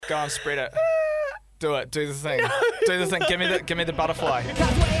Go on, spread it. Do it. Do the thing. Do the thing. Give me the butterfly.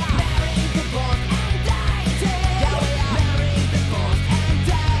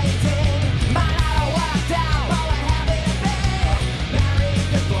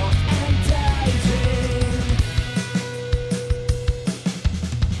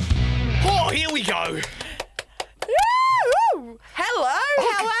 Oh, here we go. Hello,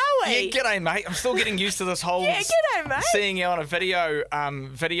 how are we? Yeah, g'day, mate. I'm still getting used to this whole g'day, mate. seeing you on a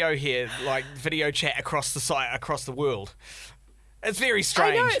video here, like video chat across the world. It's very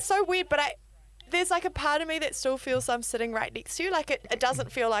strange. I know, it's so weird, but there's like a part of me that still feels I'm sitting right next to you. Like it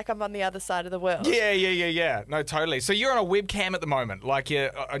doesn't feel like I'm on the other side of the world. Yeah. No, totally. So you're on a webcam at the moment, like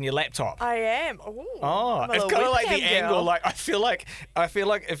you're on your laptop. I am. Ooh, It's kind of like the webcam girl. angle. Like I feel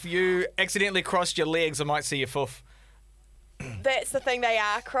like if you accidentally crossed your legs, I might see your foof. That's the thing, they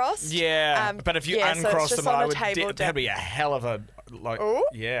are crossed. Yeah, but if you so it's uncross just them, on I the would. table That'd be a hell of a Ooh,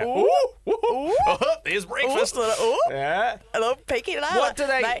 Yeah. ooh, Ooh. ooh. There's breakfast. Ooh. Yeah. A little peeky lala. What do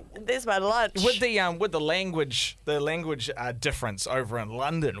they- Mate, there's my lunch. With the language difference over in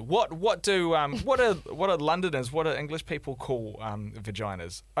London, what are Londoners, what do English people call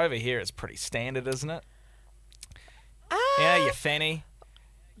vaginas? Over here, it's pretty standard, isn't it? Yeah, your fanny,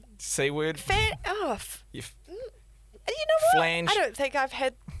 C word. You know what? Flange. I don't think I've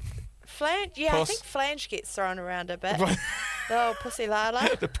had flange. Yeah, Puss. I think flange gets thrown around a bit. Oh, pussy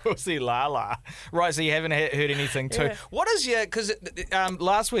lala. The pussy lala. Right, so you haven't heard anything too. Yeah. What is your? Because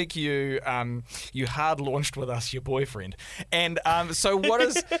last week you hard launched with us your boyfriend, and so what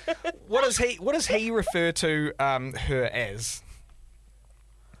does he refer to her as?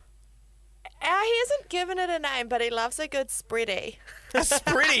 He hasn't given it a name, but he loves a good spready. A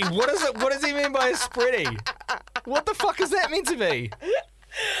spready. What is it? What does he mean by a spready? What the fuck is that meant to be?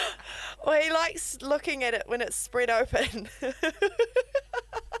 Well, he likes looking at it when it's spread open.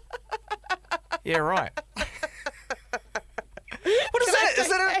 Yeah, right. What is that? Is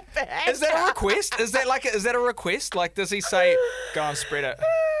that a request? Is that a request? Like, does he say, "Go on, spread it,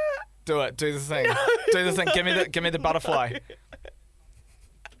 do it, do the thing, do the thing, give me the butterfly"?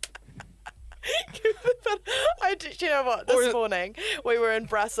 You know what? This morning we were in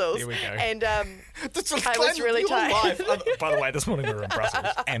Brussels. Here we go. And I I was really tired. By the way, this morning we were in Brussels,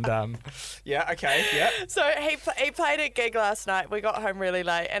 and yeah, okay, yeah. So he played a gig last night. We got home really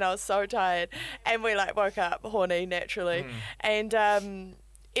late, and I was so tired. And we woke up horny naturally. And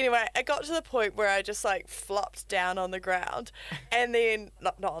anyway, it got to the point where I just flopped down on the ground, and then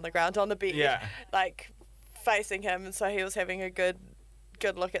not on the ground, on the bed, Yeah. Facing him. And so he was having a good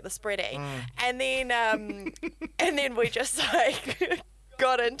look at the spready, and then we just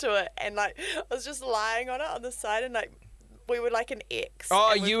got into it, and I was just lying on it on the side, and we were like an X.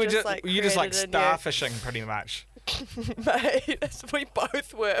 Oh, and you were just created a new- starfishing pretty much. Mate, we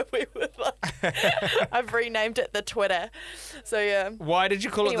both were. We were I've renamed it the Twitter. So yeah. Why did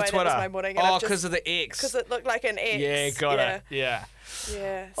you call it the Twitter? That was my morning. And Oh, because of the X. Because it looked like an X. Yeah, got it. Yeah.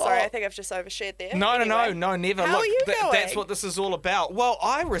 Yeah. Sorry, I think I've just overshared there. No, Anyway. no, never. How Look, are you going? that's what this is all about. Well,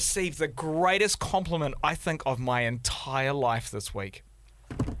 I received the greatest compliment, I think, of my entire life this week.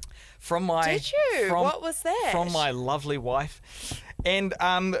 From my Did you? What was that? From my lovely wife. And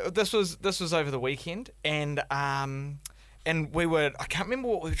this was over the weekend, and we were, I can't remember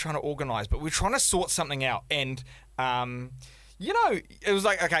what we were trying to organise, but we were trying to sort something out, and it was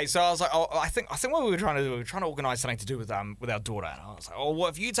okay, so I was like, oh, I think what we were trying to do, we were trying to organise something to do with our daughter, and I was like, oh, well,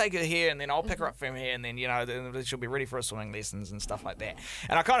 if you take her here, and then I'll pick her up from here, and then then she'll be ready for her swimming lessons and stuff like that.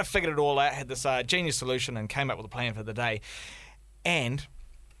 And I kind of figured it all out, had this genius solution, and came up with a plan for the day. And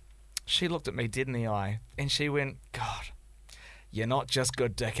she looked at me dead in the eye, and she went, God, you're not just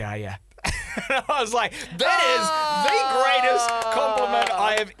good dick, are you? And I was like, that is the greatest compliment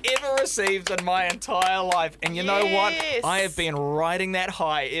I have ever received in my entire life. And you know what? I have been riding that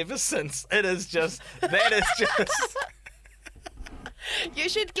high ever since. That is just... You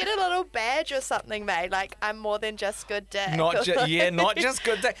should get a little badge or something, mate. I'm more than just good dick. Not just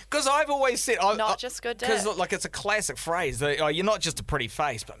good dick. Because I've always said... Not just good dick. Because it's a classic phrase. That, you're not just a pretty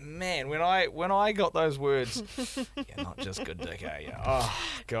face. But man, when I got those words, you're not just good dick, are you? Oh,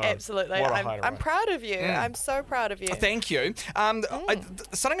 God. Absolutely. What a I'm hideaway. proud of you. I'm so proud of you. Thank you.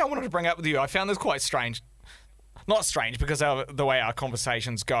 Something I wanted to bring up with you, I found this quite strange. Not strange, because of the way our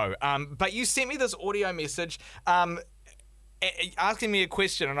conversations go. But you sent me this audio message asking me a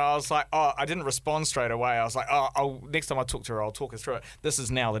question, and I was like, oh, I didn't respond straight away. I was like, oh, next time I talk to her, I'll talk her through it. This is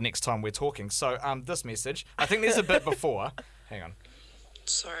now the next time we're talking. So this message, I think there's a bit before. Hang on.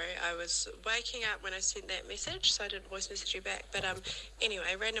 Sorry, I was waking up when I sent that message, so I didn't voice message you back. But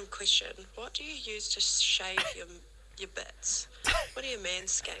anyway, random question. What do you use to shave your your bits. What are you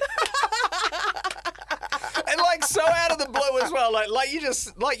manscaping? And like so out of the blue as well, like you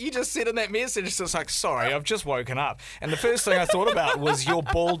just said in that message, it's just like, sorry, I've just woken up, and the first thing I thought about was your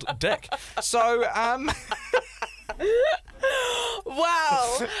bald dick. So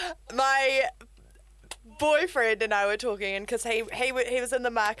Wow, my boyfriend and I were talking, and because he was in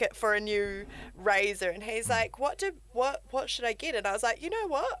the market for a new razor, and he's like, what should I get? And I was like, you know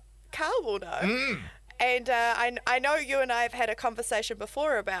what, Carl will know. And I know you and I have had a conversation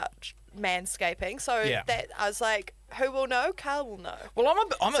before about manscaping, so that I was like, who will know? Carl will know. Well,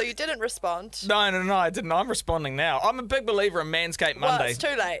 so you didn't respond. No, I didn't. I'm responding now. I'm a big believer in Manscaped Monday. Well, it's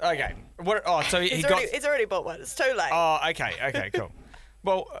too late. Okay. What? Oh, so he's already bought one. It's too late. Oh, okay, cool.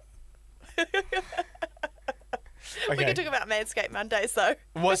 Well, we can talk about Manscaped Mondays, though.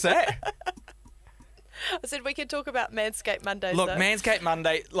 What's that? I said we can talk about Manscaped Mondays. Look, though. Manscaped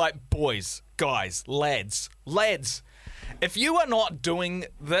Monday, like boys, guys, lads. If you are not doing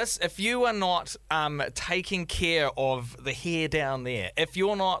this, if you are not taking care of the hair down there, if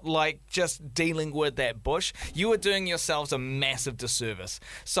you're not like just dealing with that bush, you are doing yourselves a massive disservice.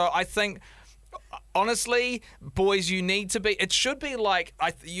 So I think, honestly, boys, you need to be. It should be like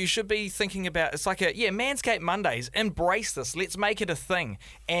you should be thinking about. It's like Manscaped Mondays. Embrace this. Let's make it a thing,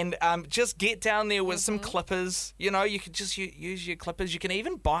 and just get down there with some clippers. You know, you could just use your clippers. You can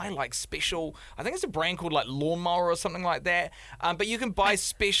even buy like special. I think it's a brand called like Lawnmower or something like that. But you can buy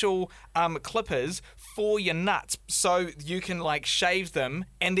special clippers for your nuts, so you can like shave them,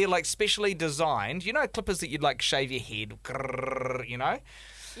 and they're like specially designed. You know, clippers that you'd like shave your head. You know.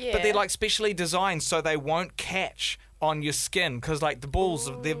 Yeah. But they're like specially designed so they won't catch on your skin because like the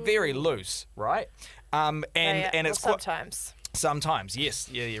balls, they're very loose, right? And it's Sometimes, yes.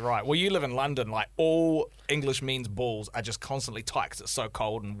 Yeah, you're right. Well, you live in London, like all English men's balls are just constantly tight because it's so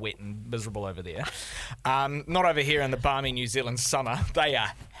cold and wet and miserable over there. Not over here in the balmy New Zealand summer. They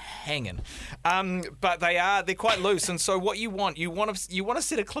are hanging. But they're quite loose. And so what you want a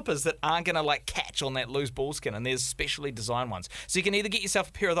set of clippers that aren't going to like catch on that loose ball skin, and there's specially designed ones. So you can either get yourself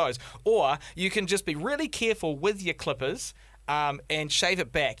a pair of those, or you can just be really careful with your clippers. And shave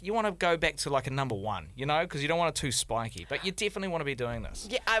it back. You want to go back to like a number 1, you know, because you don't want it too spiky. But you definitely want to be doing this.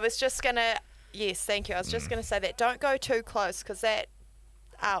 Yeah, I was just going to... Yes, thank you. I was just going to say that. Don't go too close because that...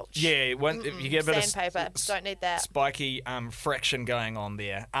 Ouch. Yeah, if you get a bit sandpaper. Don't need that. Spiky friction going on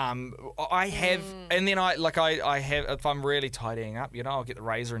there. I have... And then I have... If I'm really tidying up, you know, I'll get the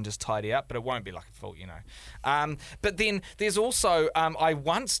razor and just tidy up, but it won't be like a full, you know. But then there's also... I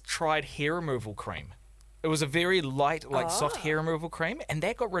once tried hair removal cream. It was a very light, soft hair removal cream, and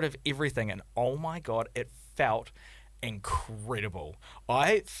that got rid of everything. And oh my god, it felt incredible.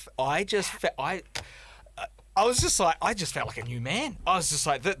 I was just like, I just felt like a new man. I was just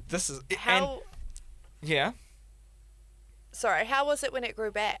like, this is. Yeah. Sorry, how was it when it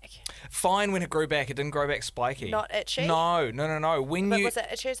grew back? Fine when it grew back. It didn't grow back spiky. Not itchy? No. Was it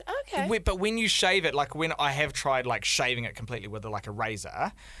itchy? Okay. But when you shave it, like when I have tried like shaving it completely with like a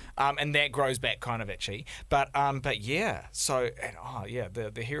razor, and that grows back kind of itchy. But yeah. So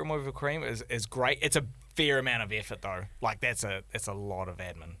the hair removal cream is great. It's a fair amount of effort though. Like it's a lot of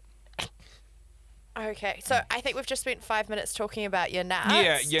admin. Okay, so I think we've just spent 5 minutes talking about your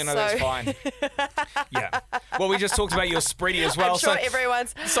nuts. That's fine. Yeah. Well, we just talked about your spready as well. I'm sure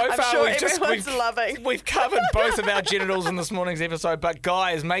everyone's loving. We've covered both of our genitals in this morning's episode, but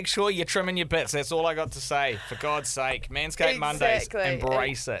guys, make sure you're trimming your bits. That's all I got to say. For God's sake, Manscaped Mondays,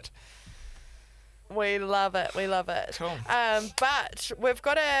 embrace it. We love it. Cool. But we've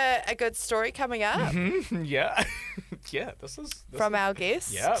got a good story coming up. Mm-hmm. Yeah. Yeah, this is from our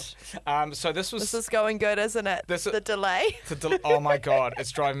guest. Yeah. So this is going good, isn't it? The delay. Oh my god,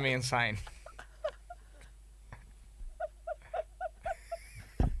 it's driving me insane.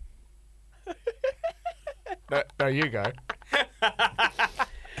 No, you go.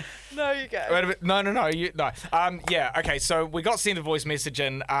 No, you go. Wait a minute. No. Yeah. Okay. So we got sent a voice message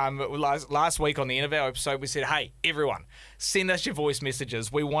in last week on the end of our episode. We said, "Hey, everyone, send us your voice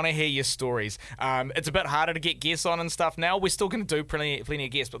messages. We want to hear your stories." It's a bit harder to get guests on and stuff now. We're still going to do plenty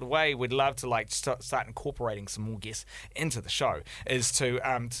of guests, but the way we'd love to like start incorporating some more guests into the show is to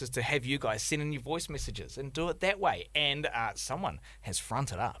have you guys send in your voice messages and do it that way. And someone has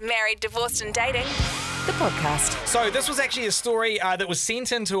fronted up. Married, Divorced and Dating, the podcast. So this was actually a story that was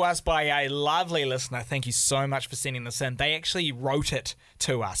sent in to us us by a lovely listener. Thank you so much for sending this in. They actually wrote it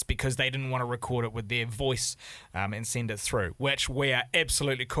to us because they didn't want to record it with their voice and send it through, which we are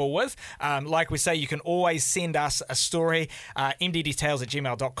absolutely cool with. Like we say, you can always send us a story,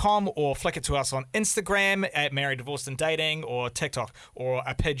 mddtales@gmail.com, or flick it to us on Instagram at Married, Divorced and Dating, or TikTok, or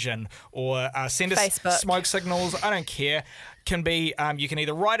a pigeon, or send us Facebook. smoke signals. I don't care. Can be you can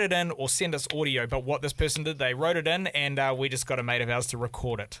either write it in or send us audio. But what this person did, they wrote it in, and we just got a mate of ours to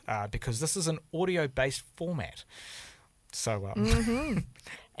record it because this is an audio-based format. So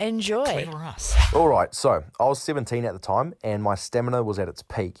Enjoy. clever us. All right, so I was 17 at the time and my stamina was at its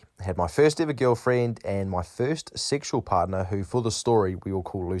peak. I had my first ever girlfriend and my first sexual partner, who for the story we will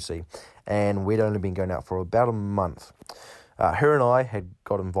call Lucy, and we'd only been going out for about a month. Her and I had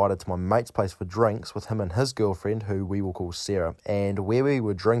got invited to my mate's place for drinks with him and his girlfriend, who we will call Sarah, and where we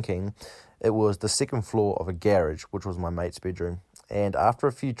were drinking, it was the second floor of a garage, which was my mate's bedroom. And after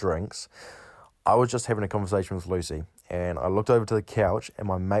a few drinks, I was just having a conversation with Lucy, and I looked over to the couch and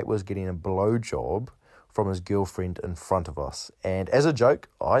my mate was getting a blowjob from his girlfriend in front of us. And as a joke,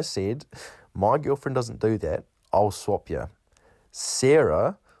 I said, "My girlfriend doesn't do that, I'll swap you."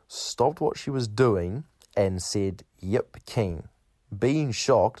 Sarah stopped what she was doing and said, "Yep, keen." Being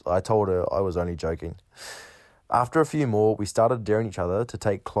shocked, I told her I was only joking. After a few more, we started daring each other to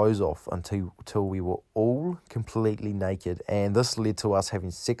take clothes off until we were all completely naked, and this led to us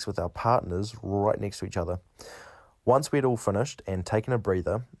having sex with our partners right next to each other. Once we'd all finished and taken a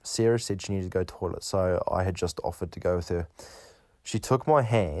breather, Sarah said she needed to go to the toilet, so I had just offered to go with her. She took my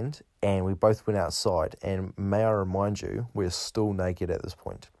hand and we both went outside, and may I remind you, we're still naked at this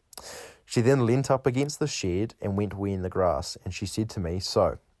point. She then leant up against the shed and went wee in the grass, and she said to me,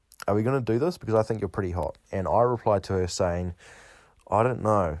 "So, are we going to do this? Because I think you're pretty hot." And I replied to her saying, "I don't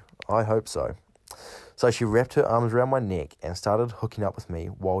know. I hope so." So she wrapped her arms around my neck and started hooking up with me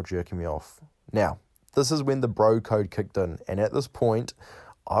while jerking me off. Now, this is when the bro code kicked in, and at this point,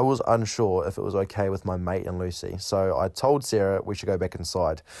 I was unsure if it was okay with my mate and Lucy. So I told Sarah we should go back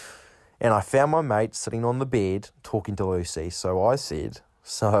inside. And I found my mate sitting on the bed talking to Lucy. So I said,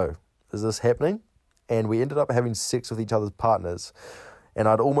 "So, is this happening?" And we ended up having sex with each other's partners, and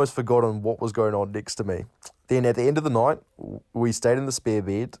I'd almost forgotten what was going on next to me. Then at the end of the night, we stayed in the spare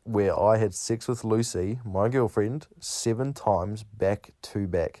bed where I had sex with Lucy, my girlfriend, 7 times back to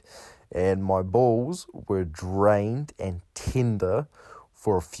back. And my balls were drained and tender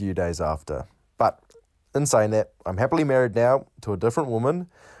for a few days after. But in saying that, I'm happily married now to a different woman,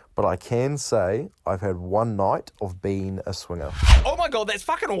 but I can say I've had one night of being a swinger. Oh my God, that's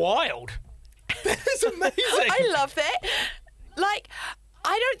fucking wild. That is amazing. I love that. Like,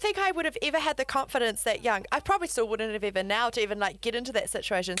 I don't think I would have ever had the confidence that young. I probably still wouldn't have ever now to even like get into that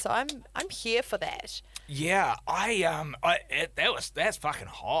situation. So I'm here for that. Yeah, that's fucking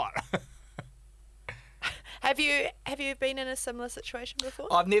hot. Have you been in a similar situation before?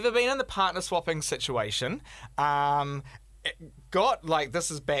 I've never been in the partner swapping situation.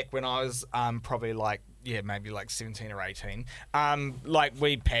 This is back when I was probably maybe 17 or 18.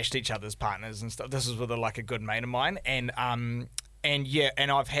 We pashed each other's partners and stuff. This was with a good mate of mine, and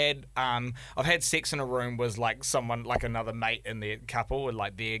I've had sex in a room with someone another mate in the couple, and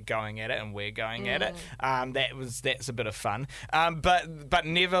they're going at it and we're going at it. That's a bit of fun. But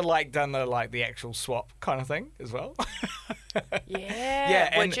never done the actual swap kind of thing as well.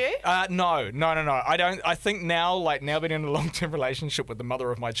 Yeah. Would you? No. I don't. I think now being in a long-term relationship with the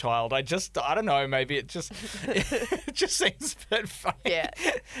mother of my child, I don't know. Maybe it just seems a bit funny. Yeah.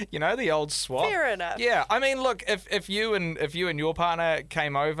 The old swap. Fair enough. Yeah. I mean, look, if you and your partner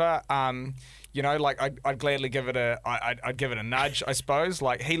came over, I'd gladly give it I'd give it a nudge, I suppose.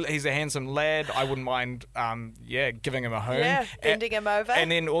 He's a handsome lad. I wouldn't mind, giving him a home. Yeah, bending him over.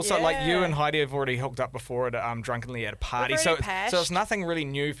 And then also, Yeah. you and Heidi have already hooked up before at drunkenly at a party. We're So very pashed. it's nothing really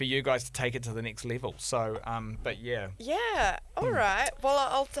new for you guys to take it to the next level. So, but yeah. Yeah. All right. Well,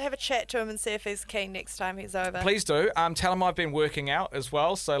 I'll have a chat to him and see if he's keen next time he's over. Please do. Tell him I've been working out as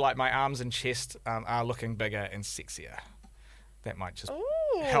well. So my arms and chest are looking bigger and sexier. That might just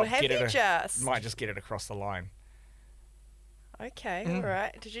help have get you it. just? Might just get it across the line. Okay. All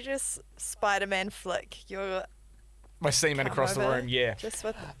right. Did you just Spider-Man flick your My semen come across the over room? Yeah. Just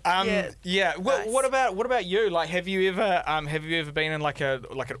with Yeah. Nice. What about you? Have you ever been in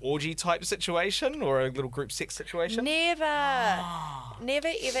an orgy type situation or a little group sex situation? Never.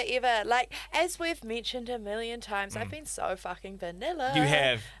 Never, ever. As we've mentioned a million times, I've been so fucking vanilla. You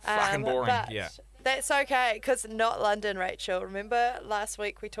have. Fucking boring. But Yeah. that's okay, because not London, Rachel. Remember last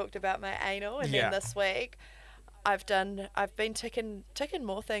week we talked about my anal, and Yeah. then this week I've been ticking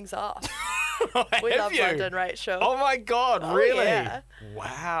more things off. We Have love you? London, Rachel. Oh my God, really? Yeah.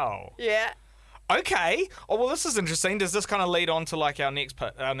 Wow. Yeah. Okay. Oh, well, this is interesting. Does this kind of lead on to like our next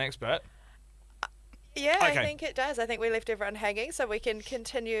bit? Yeah, Okay. I think it does. I think we left everyone hanging, so we can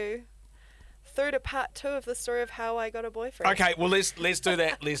continue through to part 2 of the story of how I got a boyfriend. Okay, well let's do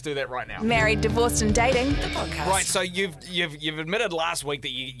that. Let's do that right now. Married, Divorced and Dating, the podcast. Right, so you've admitted last week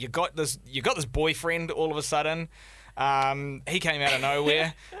that you got this boyfriend all of a sudden. He came out of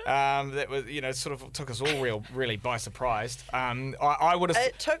nowhere. That was sort of took us all really by surprise. I would have.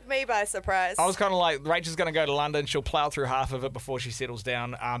 It took me by surprise. I was kind of like, Rachel's going to go to London. She'll plough through half of it before she settles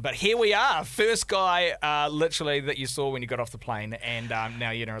down. But here we are, first guy literally that you saw when you got off the plane, and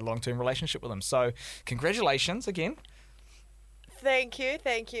now you're in a long-term relationship with him. So congratulations again. Thank you.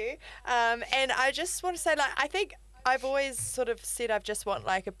 And I just want to say, I think I've always sort of said I just want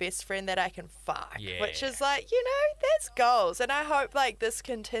a best friend that I can fuck, which is that's goals. And I hope this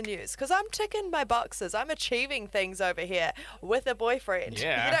continues because I'm ticking my boxes. I'm achieving things over here with a boyfriend.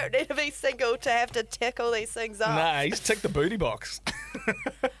 Yeah. You don't need to be single to have to tick all these things off. Nah, he's ticked the booty box.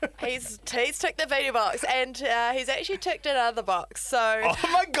 He's ticked the booty box, and he's actually ticked another box. So Oh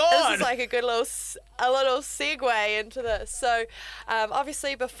my God! this is a good little segue into this. So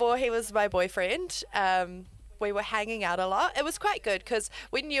obviously before he was my boyfriend, we were hanging out a lot. It was quite good because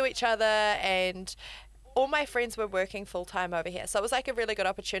we knew each other and all my friends were working full-time over here. So it was a really good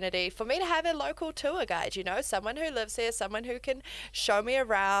opportunity for me to have a local tour guide, someone who lives here, someone who can show me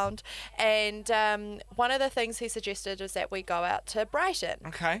around. And one of the things he suggested was that we go out to Brighton.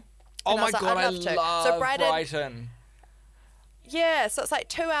 Okay. Oh And I my was like, God, I'd I love to. love So Brighton. Yeah, so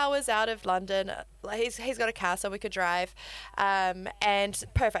it's 2 hours out of London. He's got a car, so we could drive. And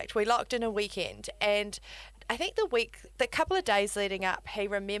perfect. We locked in a weekend. And I think the couple of days leading up, he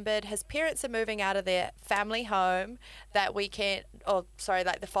remembered his parents are moving out of their family home that weekend,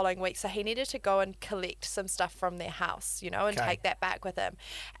 the following week. So he needed to go and collect some stuff from their house, and take that back with him.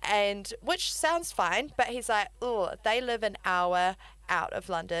 And which sounds fine, but he's like, oh, they live an hour out of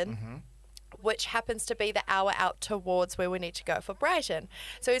London. Which happens to be the hour out towards where we need to go for Brighton.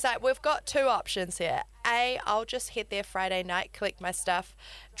 So he's like, we've got 2 options here. A, I'll just head there Friday night, collect my stuff,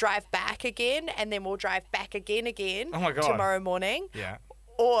 drive back again, and then we'll drive back again Oh my God. tomorrow morning. Yeah.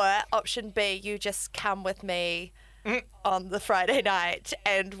 Or option B, you just come with me on the Friday night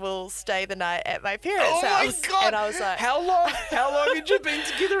and we'll stay the night at my parents' house. Oh my God! And I was like, how long had you been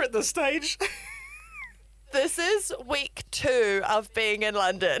together at this stage? this is week 2 of being in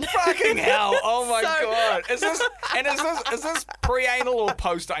London. Fucking hell! Oh my So- God! Is this pre-anal or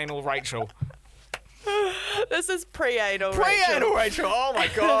post-anal, Rachel? This is pre-anal. Pre-anal, Rachel. Oh my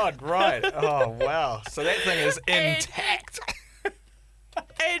God! Right. Oh wow. So that thing is intact.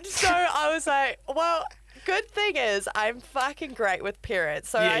 And so I was like, well, good thing is I'm fucking great with parents.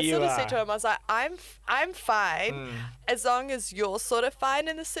 So Yeah, I you sort of are. said to him, I was like, I'm fine as long as you're sort of fine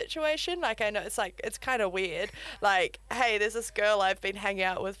in the situation. I know it's kind of weird. Hey, there's this girl I've been hanging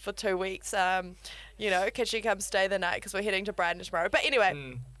out with for 2 weeks. Can she come stay the night because we're heading to Brighton tomorrow? But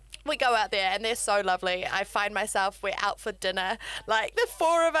anyway. We go out there and they're so lovely. I find myself, we're out for dinner. The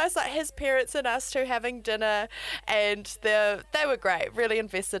 4 of us, his parents and us 2 having dinner. And they were great, really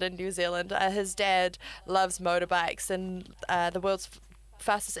invested in New Zealand. His dad loves motorbikes and the world's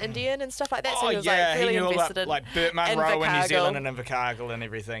fastest Indian and stuff like that. So he was really he knew invested about in Burt Munro in New Invercargill. Zealand and Invercargill and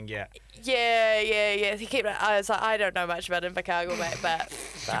everything. Yeah. Yeah. I was like, I don't know much about Invercargill, mate, but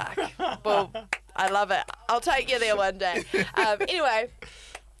fuck. Well, I love it. I'll take you there one day. Anyway.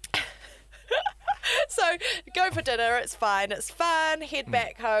 So go for dinner, it's fine, it's fun, head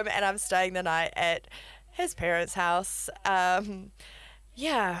back home, and I'm staying the night at his parents' house. Anyway,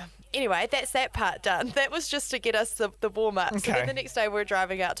 that's that part done. That was just to get us the warm-up. So then the next day we're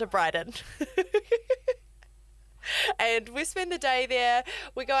driving out to Brighton. And we spend the day there.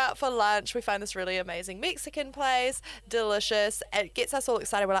 We go out for lunch. We find this really amazing Mexican place, delicious. It gets us all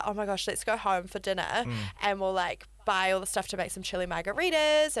excited. We're like, oh my gosh, let's go home for dinner. And we'll buy all the stuff to make some chili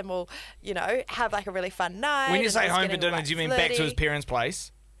margaritas, and we'll, have a really fun night. When you say And home it's for getting, dinner, do you mean back to his flirty. parents'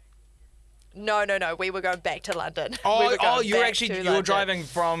 place? No. We were going back to London. You're driving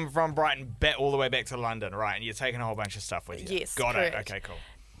from Brighton back all the way back to London, right? And you're taking a whole bunch of stuff with you. Yes, Got correct. it. Okay, cool.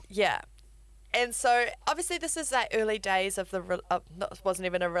 Yeah. And so, obviously, this is early days of wasn't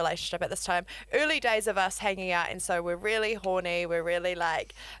even a relationship at this time. Early days of us hanging out, and so we're really horny. We're really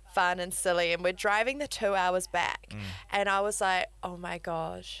fun and silly, and we're driving the 2 hours back. And I was like, oh my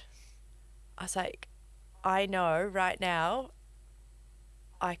gosh. I was like, I know right now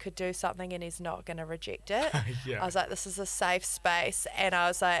I could do something and he's not going to reject it. Yeah. I was like, this is a safe space. And I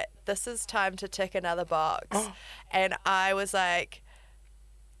was like, this is time to tick another box. And I was like,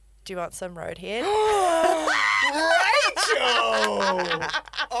 do you want some roadhead? Rachel!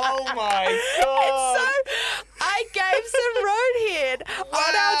 Oh my God. And so I gave some roadhead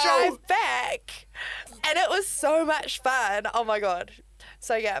on our drive back. And it was so much fun. Oh my God.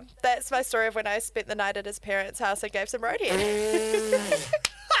 So yeah, that's my story of when I spent the night at his parents' house and gave some roadhead.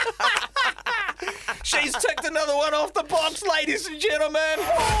 She's ticked another one off the box, ladies and gentlemen.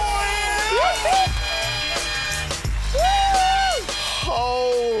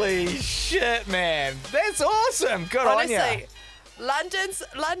 Holy shit, man. That's awesome. Good on you. Honestly,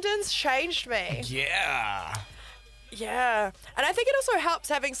 London's changed me. Yeah. Yeah. And I think it also helps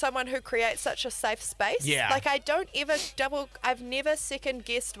having someone who creates such a safe space. Yeah. Like I've never second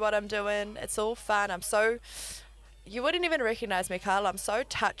guessed what I'm doing. It's all fun. You wouldn't even recognize me, Carl. I'm so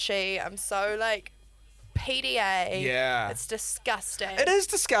touchy. I'm so like PDA. Yeah. It's disgusting. It is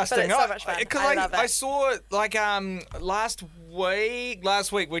disgusting. But it's so much fun. I love it. I saw like last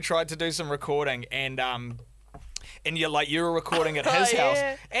week we tried to do some recording and you were recording at his house,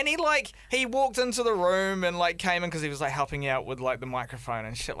 and he walked into the room and like came in because he was like helping out with like the microphone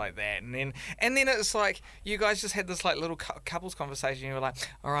and shit like that, and then it's like you guys just had this like little couples conversation. You were like,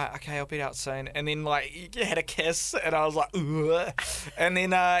 all right, okay, I'll be out soon, and then like you had a kiss, and I was like, ugh. And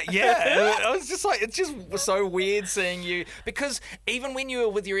then I was just like, it's just so weird seeing you, because even when you were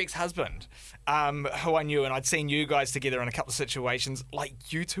with your ex-husband, who I knew, and I'd seen you guys together in a couple of situations, like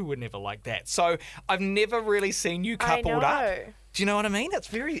you two were never like that. So I've never really seen you coupled up. Do you know what I mean?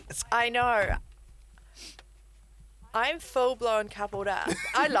 I know. I'm full blown coupled up.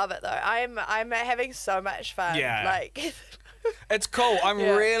 I love it though. I'm having so much fun. Yeah. Like it's cool. I'm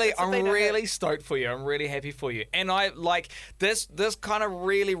Yeah, really stoked for you. I'm really happy for you. And I like this kind of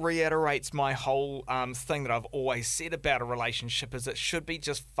really reiterates my whole thing that I've always said about a relationship, is it should be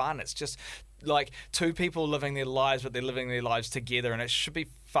just fun. It's just like two people living their lives, but they're living their lives together, and it should be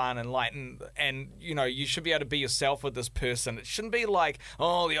fun and light, and you know, you should be able to be yourself with this person. It shouldn't be like,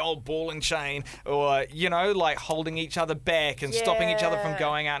 oh, the old ball and chain, or you know, like holding each other back and stopping each other from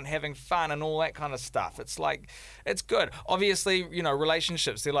going out and having fun and all that kind of stuff. It's like, it's good. Obviously, you know,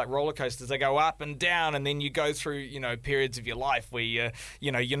 relationships, they're like roller coasters. They go up and down, and then you go through, you know, periods of your life where you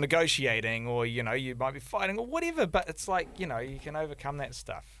know, you're negotiating, or you know, you might be fighting or whatever, but it's like, you know, you can overcome that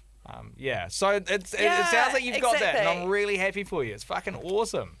stuff. So it sounds like you've got that, and I'm really happy for you. It's fucking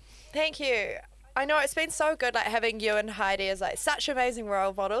awesome. Thank you. I know it's been so good, like having you and Heidi as like such amazing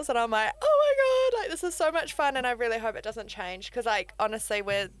role models, and I'm like, oh my God, like this is so much fun, and I really hope it doesn't change, because like honestly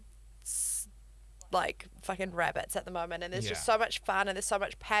we're like fucking rabbits at the moment, and there's just so much fun, and there's so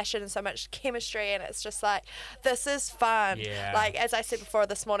much passion and so much chemistry, and it's just like, this is fun. Like as I said before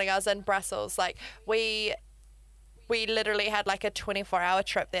this morning, I was in Brussels, like we literally had like a 24-hour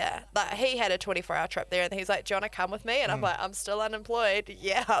trip there. Like he had a 24-hour trip there, and he's like, do you want to come with me? And I'm like, I'm still unemployed.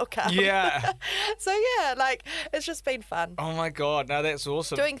 Yeah, I'll come. Yeah. So yeah, like it's just been fun. Oh my God, no, that's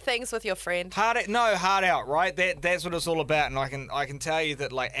awesome. Doing things with your friend. Heart out, right? That's what it's all about. And I can tell you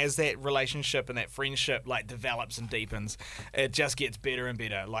that like as that relationship and that friendship like develops and deepens, it just gets better and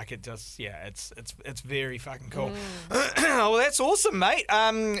better. Like it just, it's very fucking cool. Well, that's awesome, mate.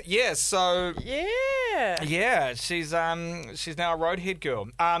 So she's now a roadhead girl.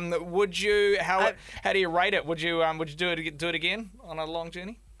 Would you how do you rate it? Would you do it again on a long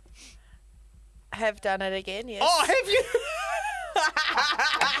journey? Have done it again, yes. Oh, have you?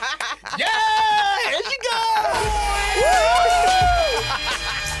 Yeah, here you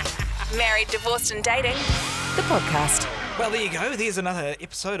go. Married, Divorced and Dating, the podcast. Well, there you go. There's another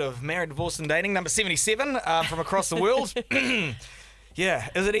episode of Married, Divorced and Dating, number 77 from across the world. Yeah,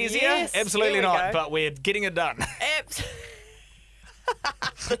 is it easier? Yes, absolutely not, but we're getting it done.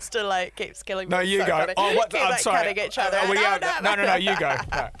 This delay keeps killing me. No, you go. Funny. Oh, what? I'm sorry. Cutting each other. No, you go.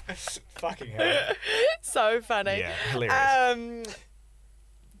 No. Fucking hell. So funny. Yeah, hilarious.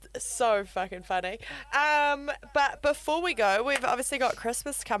 So fucking funny. But before we go, we've obviously got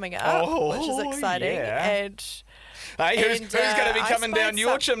Christmas coming up, which is exciting. Yeah. And hey, who's going to be coming down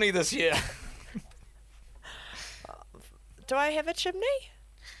your chimney this year? Do I have a chimney?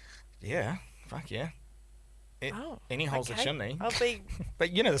 Yeah. Fuck yeah. Any hole's a chimney. I'll be.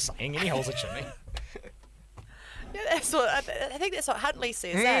 But you know the saying, any hole's a chimney. Yeah, that's what I think. That's what Huntley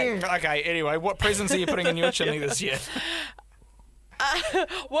says. Okay. Anyway, what presents are you putting in your chimney this year?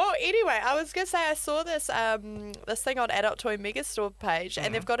 Well, anyway, I was gonna say I saw this this thing on Adult Toy Megastore page,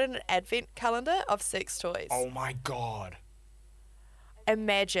 and they've got an advent calendar of sex toys. Oh my God!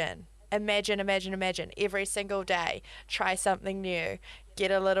 Imagine every single day, try something new. get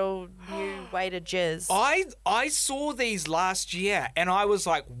a little new way to jizz. I saw these last year and I was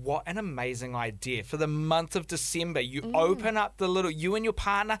like, what an amazing idea. For the month of December, you open up you and your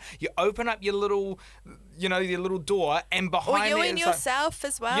partner, you open up your little, your little door, and Or behind you it and is yourself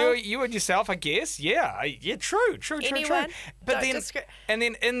as well. You and yourself, I guess. Yeah, true. Anyone? But Don't then, and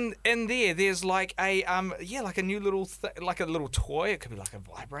then in there's like a like a new little like a little toy. It could be like a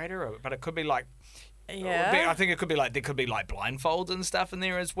vibrator, but it could be like. Yeah. I think it could be like there could be like blindfolds and stuff in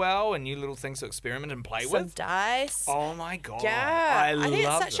there as well, and new little things to experiment and play Some with. dice. Oh my god! Yeah, I think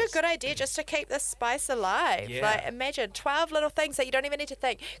love it's such a good idea just to keep the spice alive. Yeah. Like, imagine 12 little things that you don't even need to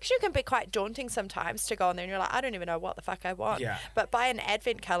think. Because you can be quite daunting sometimes to go on there and you're like, I don't even know what the fuck I want. Yeah. But by an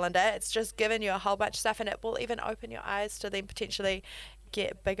advent calendar, it's just giving you a whole bunch of stuff, and it will even open your eyes to then potentially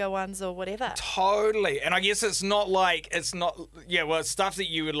get bigger ones or whatever. Totally. And I guess it's it's stuff that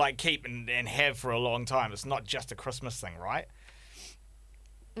you would like keep and have for a long time. It's not just a Christmas thing, right?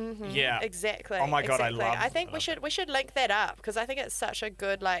 Mm-hmm. Yeah. Exactly. Oh my God, exactly. I think we should link that up because I think it's such a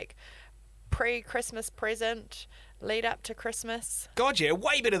good like pre-Christmas present lead up to Christmas. God, yeah,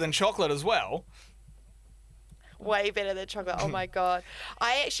 way better than chocolate as well. Way better than chocolate. Oh my God.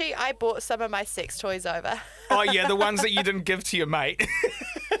 I bought some of my sex toys over. Oh yeah, the ones that you didn't give to your mate.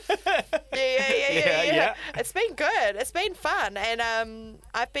 Yeah. It's been good. It's been fun, and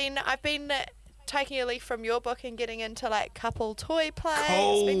I've been taking a leaf from your book and getting into like couple toy play.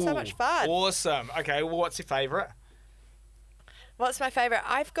 Cool. It's been so much fun. Awesome. Okay, well, what's your favourite? What's my favourite?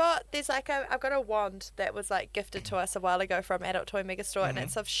 I've got a wand that was like gifted to us a while ago from Adult Toy Megastore, and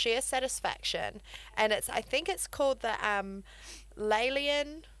it's of sheer satisfaction. And I think it's called the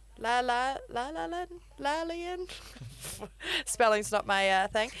Lalian. Lalian. Spelling's not my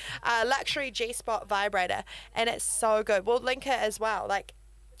thing. Luxury G-spot vibrator, and it's so good. We'll link it as well, like.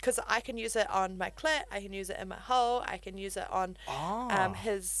 Because I can use it on my clit, I can use it in my hole, I can use it on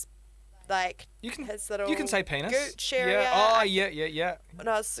his, like, his little you can say penis. gooch area. Yeah. Oh, yeah. When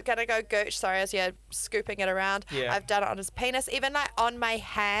I was going to go gooch, sorry, I was scooping it around. Yeah. I've done it on his penis, even like on my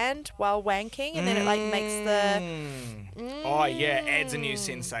hand while wanking, and then it like makes the... Oh yeah, adds a new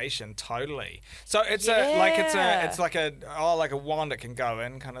sensation. Totally. So it's Yeah. it's like a wand that can go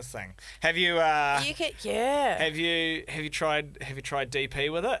in kind of thing. Have you You can, yeah. have you tried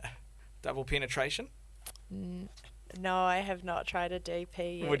DP with it? Double penetration? No, I have not tried a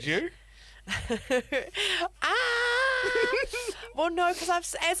DP yet. Would you? Well, no,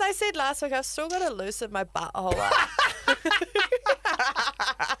 because as I said last week, I've still got to loosen my butthole up.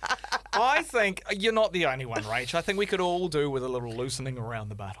 I think you're not the only one, Rach. I think we could all do with a little loosening around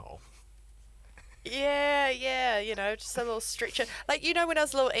the butthole. Yeah, just a little stretch. Like, when I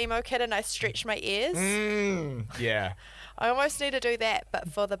was a little emo kid and I stretched my ears? Yeah. I almost need to do that, but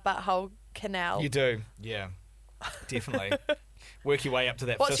for the butthole canal. You do, yeah. Definitely. Work your way up to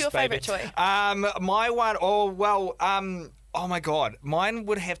that What's fist, your baby. favourite toy? My one, oh my God. Mine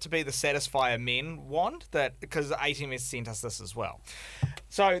would have to be the Satisfyer Men wand, because ATMS sent us this as well.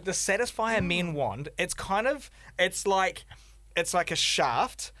 So the Satisfyer Men wand, it's like a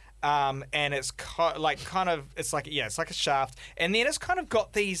shaft. And it's it's like a shaft, and then it's kind of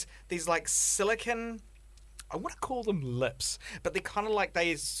got these like silicon, I want to call them lips, but they're kind of like at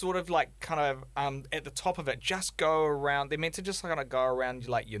the top of it just go around. They're meant to just kind of go around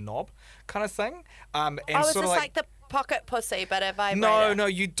like your knob kind of thing. And is sort this of like the pocket pussy, but a vibrator? No,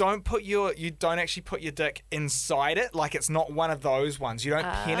 you don't actually put your dick inside it. Like, it's not one of those ones. You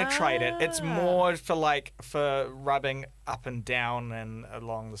don't penetrate it. It's more for rubbing up and down and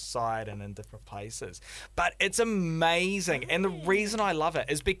along the side and in different places. But it's amazing, and the reason I love it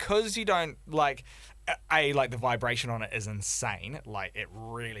is because you don't like the vibration on it is insane. Like, it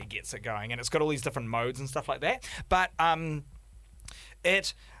really gets it going, and it's got all these different modes and stuff like that. But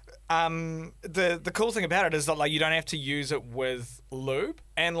the cool thing about it is that like you don't have to use it with lube,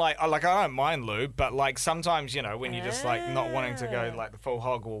 and like I don't mind lube, but like sometimes when you're just like not wanting to go like the full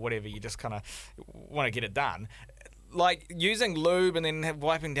hog or whatever, you just kind of want to get it done. Like using lube and then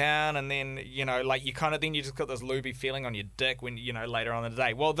wiping down, and then like you just got this lubey feeling on your dick when later on in the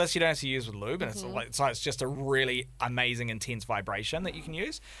day. Well, this you don't have to use with lube, and it's just a really amazing intense vibration that you can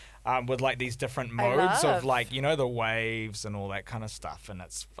use. With like these different modes of like the waves and all that kind of stuff, and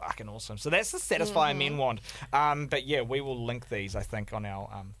it's fucking awesome. So that's the Satisfyer Men wand. But yeah, we will link these I think on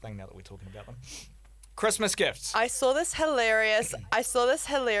our thing now that we're talking about them. Christmas gifts. I saw this hilarious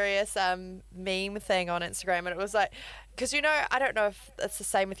meme thing on Instagram, and it was like, because I don't know if it's the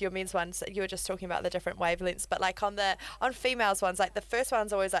same with your men's ones. You were just talking about the different wavelengths, but like on females ones, like the first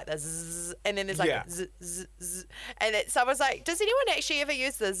one's always like the zzz, and then there's like a zzz, zzz, zzz, and then someone's like, does anyone actually ever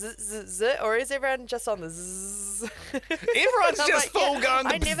use the zzz, zzz, zzz, or is everyone just on the zzz? Everyone's just full going.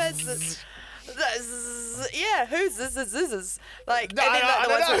 I never. Yeah, who's zzz? Like, No, and then I the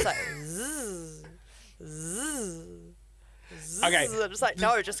don't ones know. was like zzz, zzz. Okay. I'm just like,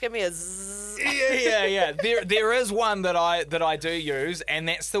 no, just give me a zzz. Yeah. There is one that I do use, and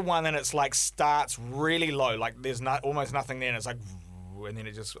that's the one that it's like starts really low, like there's almost nothing there, and it's like, and then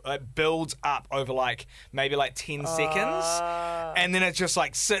it builds up over like maybe like 10 seconds, and then it just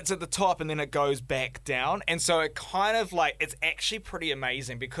like sits at the top, and then it goes back down, and so it kind of like, it's actually pretty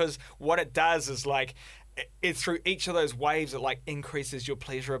amazing, because what it does is like, it's through each of those waves, it like increases your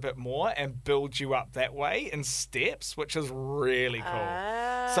pleasure a bit more and builds you up that way in steps, which is really cool.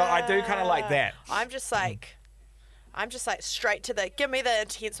 So I do kind of like that. I'm just like straight to give me the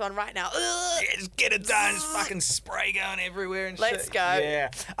intense one right now. Ugh. Yeah, just get it done. Just fucking spray going everywhere and shit. Let's go. Yeah.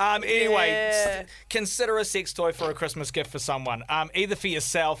 Anyway, Yeah. consider a sex toy for a Christmas gift for someone. Either for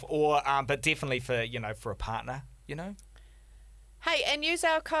yourself or, but definitely for a partner. Hey, and use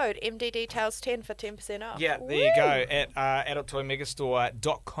our code MDDetails10 for 10% off. Yeah, there you go, at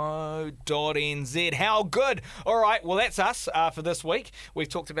adulttoymegastore.co.nz. How good! All right, well, that's us for this week. We've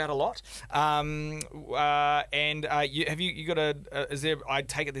talked about a lot. You got is there, I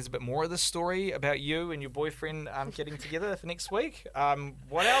take it there's a bit more of this story about you and your boyfriend getting together for next week.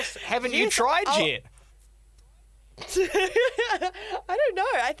 What else haven't you tried yet? I don't know.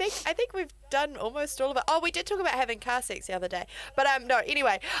 I think we've done almost all of it. Oh, we did talk about having car sex the other day. But no.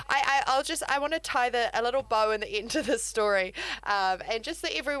 Anyway, I want to tie a little bow in the end to this story, and just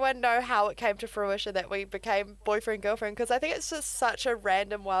let everyone know how it came to fruition that we became boyfriend girlfriend. Because I think it's just such a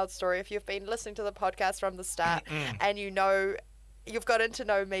random, wild story. If you've been listening to the podcast from the start, and you've gotten to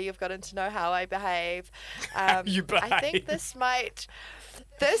know me, you've gotten to know how I behave. You behave. I think this might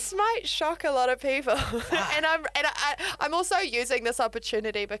shock a lot of people. and I'm also using this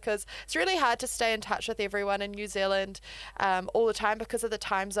opportunity because it's really hard to stay in touch with everyone in New Zealand all the time because of the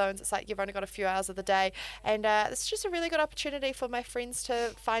time zones. It's like you've only got a few hours of the day, and it's just a really good opportunity for my friends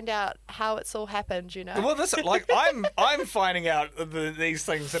to find out how it's all happened. Well, this like I'm finding out these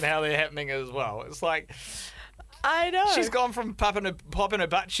things and how they're happening as well. It's like, I know. she's gone from popping a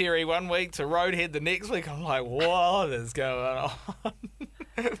butt cherry one week to roadhead the next week. I'm like, what is going on?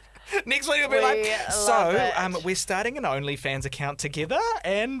 Next week we'll be like, so we're starting an OnlyFans account together,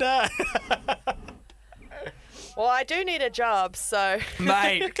 and well, I do need a job, so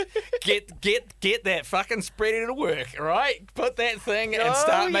mate, get that fucking spreader to work, all right? Put that thing and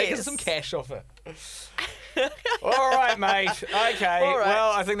start making some cash off it. All right, mate. Okay. All right.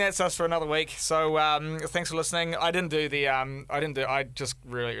 Well, I think that's us for another week. So, thanks for listening. I just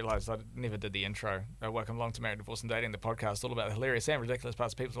really realised I never did the intro. Welcome along to Married, Divorced and Dating, the podcast all about the hilarious and ridiculous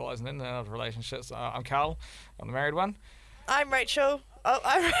parts of people's lives and in and out of relationships. I'm Carl. I'm the married one. I'm Rachel. Oh,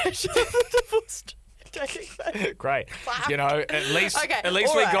 I'm Rachel. Divorced. Great. Fuck. At least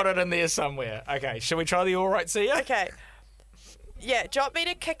we got it in there somewhere. Okay. Shall we try the all right? See ya. Okay. Yeah, do you want me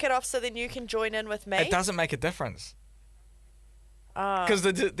to kick it off so then you can join in with me? It doesn't make a difference. Because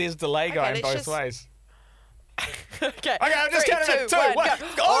there's delay going both ways. Okay. I'm just counting 2, 1.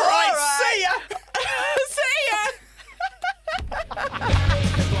 Go. All right, see ya!